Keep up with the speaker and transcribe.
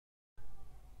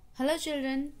Hello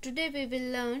children, today we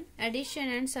will learn addition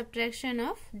and subtraction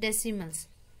of decimals.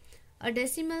 A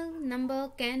decimal number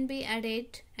can be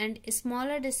added and a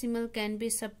smaller decimal can be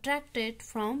subtracted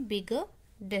from bigger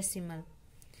decimal.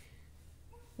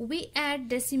 We add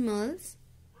decimals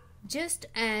just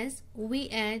as we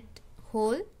add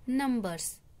whole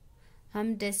numbers.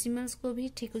 हम decimals को भी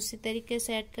ठीक उसी तरीके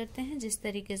से add करते हैं जिस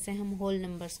तरीके से हम whole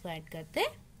numbers को ऐड करते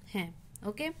हैं.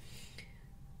 ओके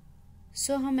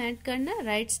सो हम ऐड करना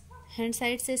राइट हैंड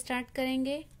साइड से स्टार्ट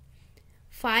करेंगे.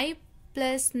 5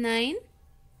 + 9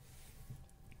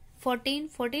 14,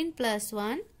 14 +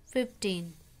 1 15,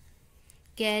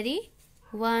 कैरी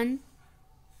 1.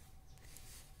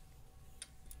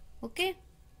 ओके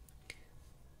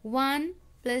 1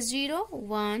 + 0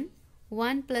 1,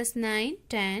 1 + 9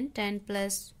 10, 10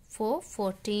 + 4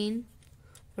 14,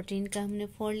 14 का हमने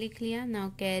 4 लिख लिया. Now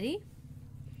carry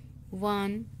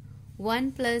 1,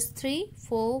 1 + 3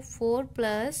 4, 4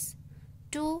 +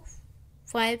 2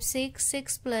 5 6,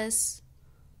 6 +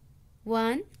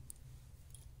 1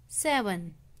 7.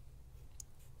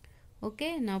 Okay,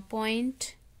 now point.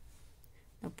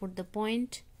 Now put the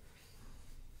point.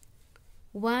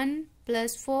 1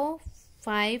 + 4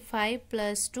 5, 5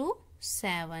 + 2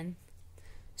 7.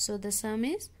 So the sum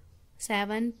is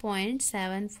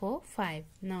 7.745.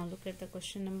 Now look at the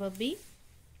question number B.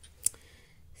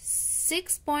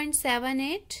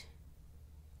 6.78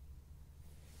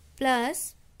 plus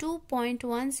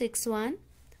 2.161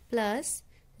 plus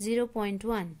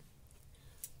 0.1.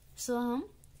 सो हम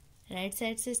right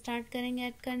side से start करेंगे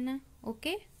add करना.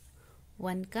 ओके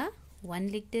 1 का 1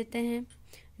 लिख देते हैं.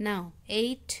 नाउ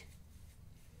 8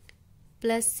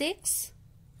 + 6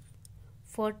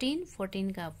 14,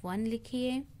 14 का 1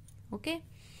 लिखिए. ओके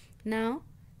नाउ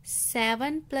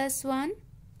 7 + 1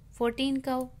 14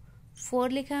 का 4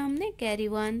 लिखा हमने, कैरी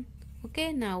 1.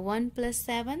 ओके नाउ 1 +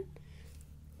 7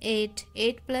 8,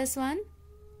 8 + 1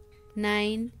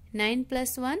 9, 9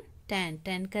 + 1 10,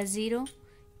 10 का 0,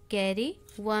 कैरी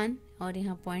 1 और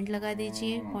यहाँ पॉइंट लगा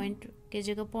दीजिए, पॉइंट की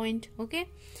जगह point. Okay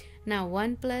now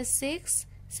 1 + 6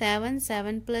 7,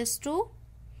 7 + 2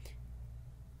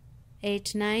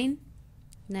 8 9,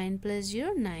 9 +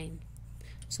 0 9.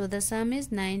 So the sum is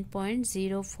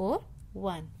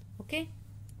 9.041. Okay.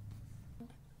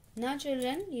 Now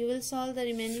children, you will solve the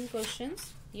remaining questions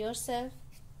yourself.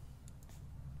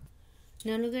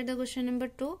 Now look at the question number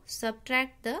 2.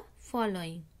 Subtract the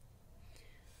following.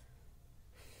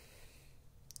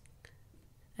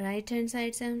 Right hand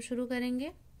side से हम शुरू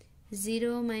करेंगे.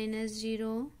 0 -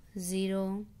 0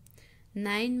 0,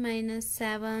 9 -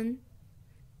 7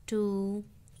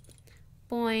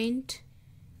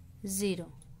 2.0.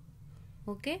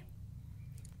 Okay,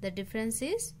 the difference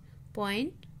is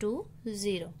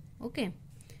 0.20. Okay.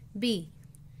 B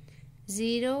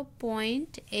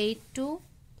 0.82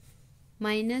 -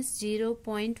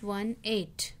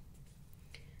 0.18.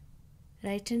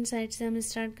 Right hand side से हम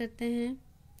start करते हैं.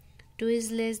 2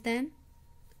 is less than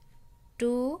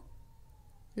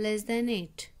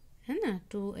 8 है ना.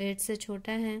 2 8 से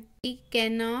छोटा है. We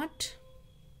cannot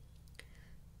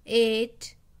 8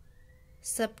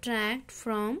 subtract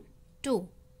from 2.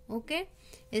 Okay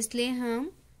इसलिए हम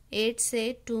 8 से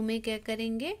 2 में क्या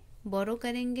करेंगे, बोरो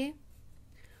करेंगे.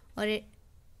 और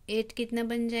 8 कितना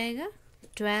बन जाएगा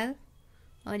 12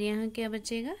 और यहाँ क्या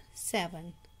बचेगा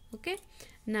 7. Okay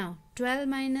now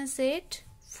 12 - 8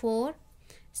 4,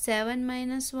 7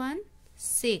 - 1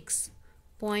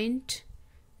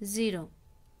 6.0.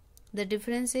 The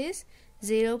difference is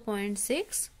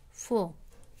 0.64.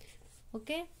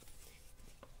 Okay.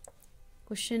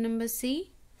 Question number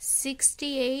C.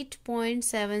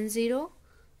 68.70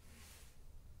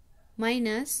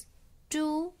 minus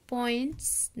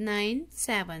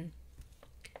 2.97.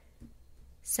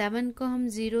 7 को हम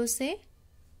 0 से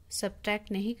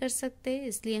सब्ट्रैक्ट नहीं कर सकते,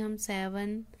 इसलिए हम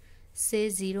 7 से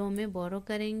 0 में बोरो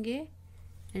करेंगे.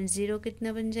 एंड 0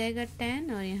 कितना बन जाएगा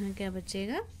 10 और यहाँ क्या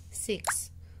बचेगा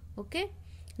 6. Okay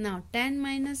now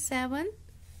 10 - 7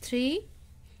 3.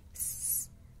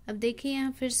 अब देखिए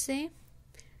यहाँ फिर से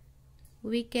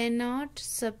we cannot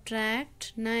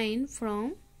subtract 9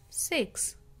 from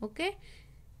 6. Okay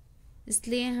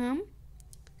इसलिए हम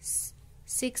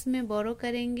 6 में बोरो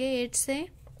करेंगे 8 से,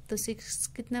 तो 6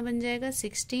 कितना बन जाएगा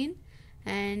 16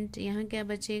 एंड यहाँ क्या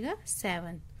बचेगा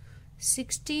 7.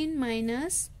 16 -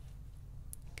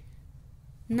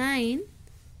 9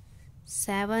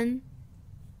 7.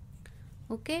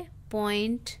 ओके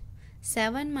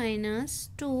 0.7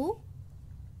 - 2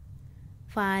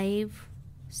 5,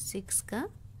 6 का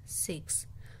 6.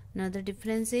 Now the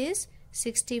difference is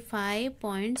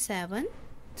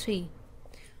 65.73.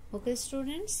 Okay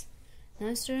students,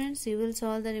 Now students, you will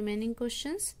solve the remaining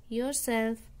questions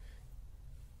yourself.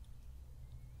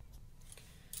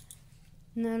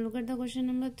 Now look at the question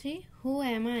number 3. Who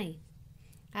am I?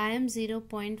 I am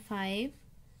 0.5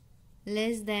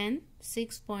 less than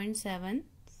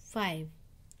 6.75.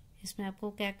 इसमें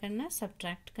आपको क्या करना,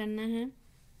 सब्ट्रैक्ट करना है.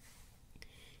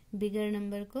 बिगर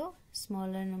नंबर को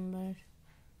smaller number,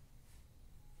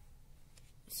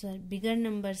 bigger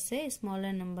number से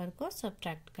smaller number को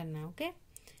subtract करना. Okay.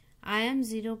 I am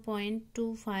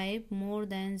 0.25 more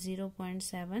than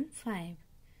 0.75.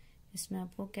 इसमें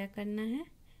आपको क्या करना है,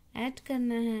 ऐड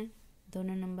करना है.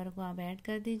 दोनों नंबर को आप ऐड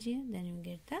कर दीजिए, then you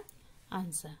get the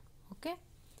answer. Okay.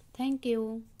 Thank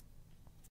you.